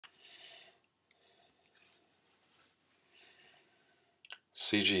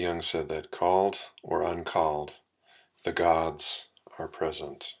C.G. Jung said that called or uncalled, the gods are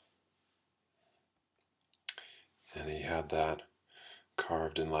present. And he had that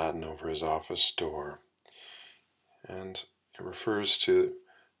carved in Latin over his office door. And it refers to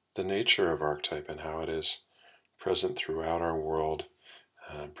the nature of archetype and how it is present throughout our world,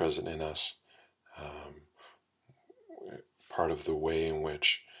 present in us, part of the way in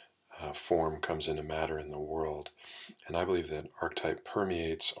which form comes into matter in the world. And I believe that archetype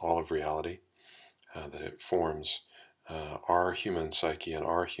permeates all of reality, that it forms our human psyche and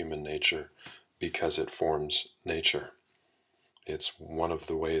our human nature because it forms nature. It's one of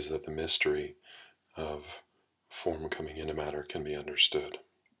the ways that the mystery of form coming into matter can be understood.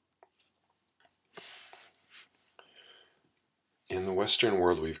 In the Western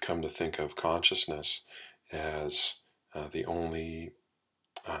world, we've come to think of consciousness as the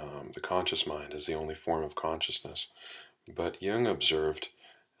conscious mind as the only form of consciousness. But Jung observed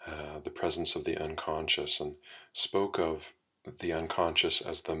the presence of the unconscious and spoke of the unconscious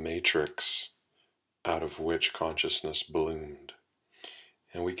as the matrix out of which consciousness bloomed.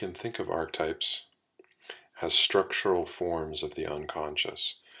 And we can think of archetypes as structural forms of the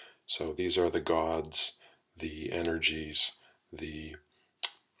unconscious. So these are the gods, the energies, the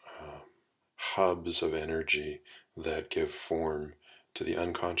hubs of energy that give form to the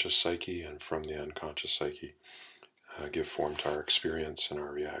unconscious psyche, and from the unconscious psyche give form to our experience and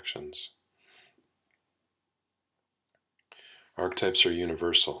our reactions. Archetypes are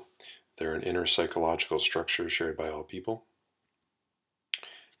universal. They're an inner psychological structure shared by all people,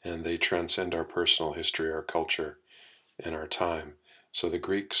 and they transcend our personal history, our culture, and our time. So the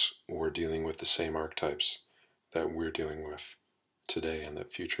Greeks were dealing with the same archetypes that we're dealing with today and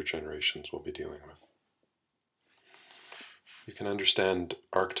that future generations will be dealing with. You can understand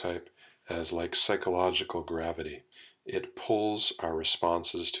archetype as like psychological gravity. It pulls our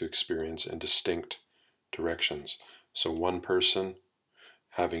responses to experience in distinct directions. So one person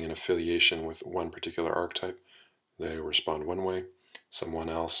having an affiliation with one particular archetype, they respond one way. Someone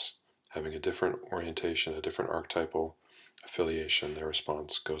else having a different orientation, a different archetypal affiliation, their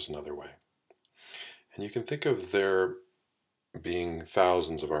response goes another way. And you can think of there being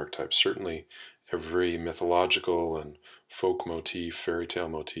thousands of archetypes. Certainly every mythological and folk motif, fairy tale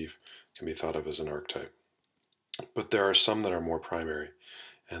motif can be thought of as an archetype. But there are some that are more primary,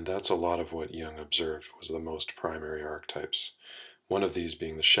 and that's a lot of what Jung observed was the most primary archetypes. One of these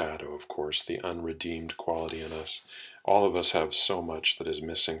being the shadow, of course, the unredeemed quality in us. All of us have so much that is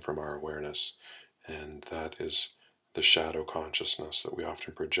missing from our awareness, and that is the shadow consciousness that we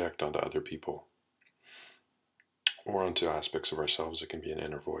often project onto other people or onto aspects of ourselves. It can be an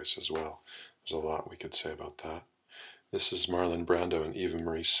inner voice as well. There's a lot we could say about that. This is Marlon Brando and Eva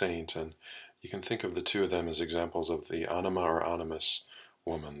Marie Saint, and you can think of the two of them as examples of the anima or animus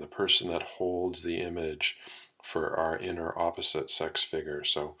woman, the person that holds the image for our inner opposite sex figure.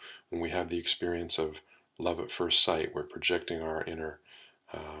 So when we have the experience of love at first sight, we're projecting our inner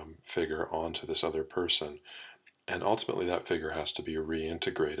figure onto this other person, and ultimately that figure has to be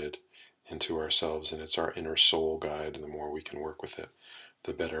reintegrated into ourselves, and it's our inner soul guide, and the more we can work with it,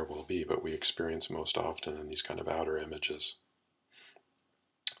 the better it will be. But we experience most often in these kind of outer images.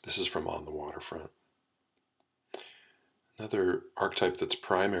 This is from On the Waterfront. Another archetype that's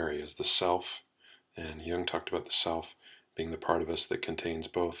primary is the self, and Jung talked about the self being the part of us that contains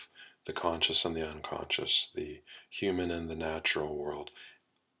both the conscious and the unconscious, the human and the natural world,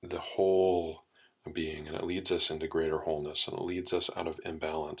 the whole being, and it leads us into greater wholeness, and it leads us out of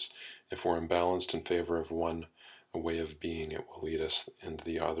imbalance. If we're imbalanced in favor of one way of being, it will lead us into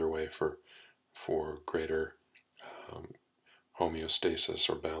the other way for greater homeostasis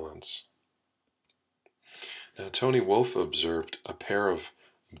or balance. Now, Tony Wolfe observed a pair of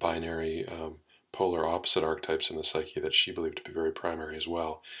binary polar opposite archetypes in the psyche that she believed to be very primary as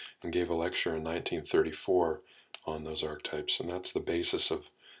well, and gave a lecture in 1934 on those archetypes, and that's the basis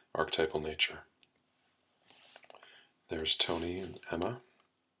of archetypal nature. There's Tony and Emma,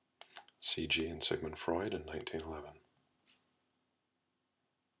 C.G. and Sigmund Freud in 1911.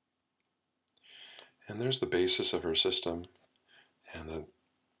 And there's the basis of her system, and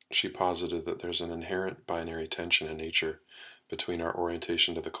she posited that there's an inherent binary tension in nature between our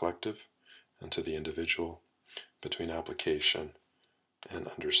orientation to the collective and to the individual, between application and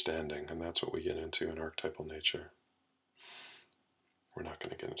understanding, and that's what we get into in archetypal nature. We're not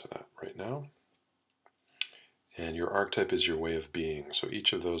going to get into that right now. And your archetype is your way of being. So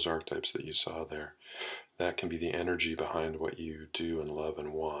each of those archetypes that you saw there, that can be the energy behind what you do and love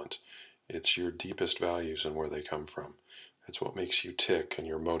and want. It's your deepest values and where they come from. It's what makes you tick and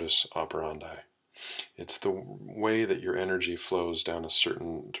your modus operandi. It's the way that your energy flows down a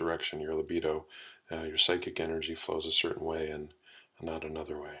certain direction, your libido, your psychic energy flows a certain way and not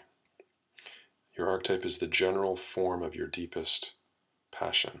another way. Your archetype is the general form of your deepest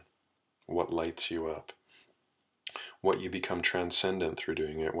passion, what lights you up, what you become transcendent through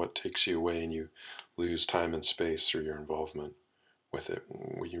doing it, what takes you away and you lose time and space through your involvement with it,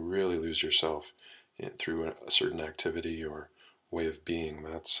 where you really lose yourself through a certain activity or way of being.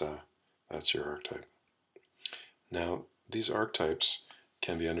 That's your archetype. Now, these archetypes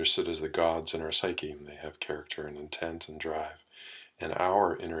can be understood as the gods in our psyche. They have character and intent and drive, and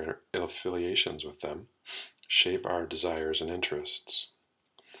our inner affiliations with them shape our desires and interests.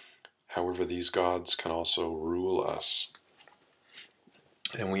 However, these gods can also rule us,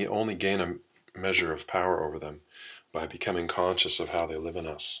 and we only gain a measure of power over them by becoming conscious of how they live in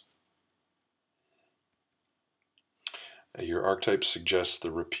us. Your archetype suggests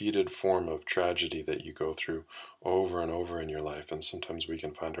the repeated form of tragedy that you go through over and over in your life, and sometimes we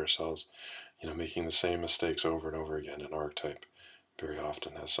can find ourselves, making the same mistakes over and over again. An archetype very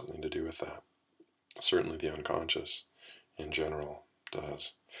often has something to do with that. Certainly the unconscious in general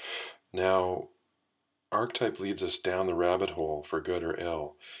does. Now, archetype leads us down the rabbit hole, for good or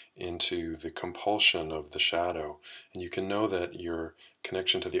ill, into the compulsion of the shadow, and you can know that your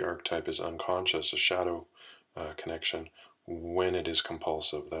connection to the archetype is unconscious, a shadow connection, when it is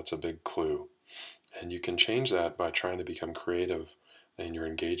compulsive. That's a big clue. And you can change that by trying to become creative in your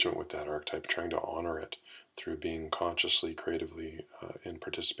engagement with that archetype, trying to honor it through being consciously, creatively in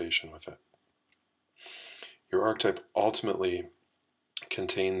participation with it. Your archetype ultimately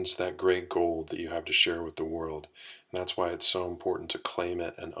contains that great gold that you have to share with the world. And that's why it's so important to claim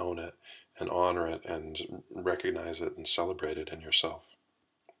it and own it and honor it and recognize it and celebrate it in yourself.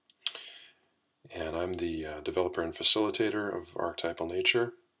 And I'm the developer and facilitator of Archetypal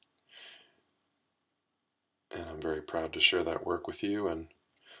Nature, and I'm very proud to share that work with you. And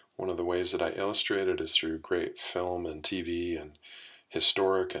one of the ways that I illustrate it is through great film and TV and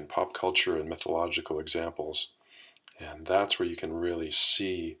historic and pop culture and mythological examples. And that's where you can really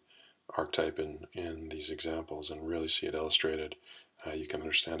see archetype in these examples and really see it illustrated. You can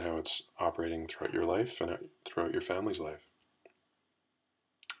understand how it's operating throughout your life and throughout your family's life.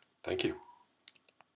 Thank you.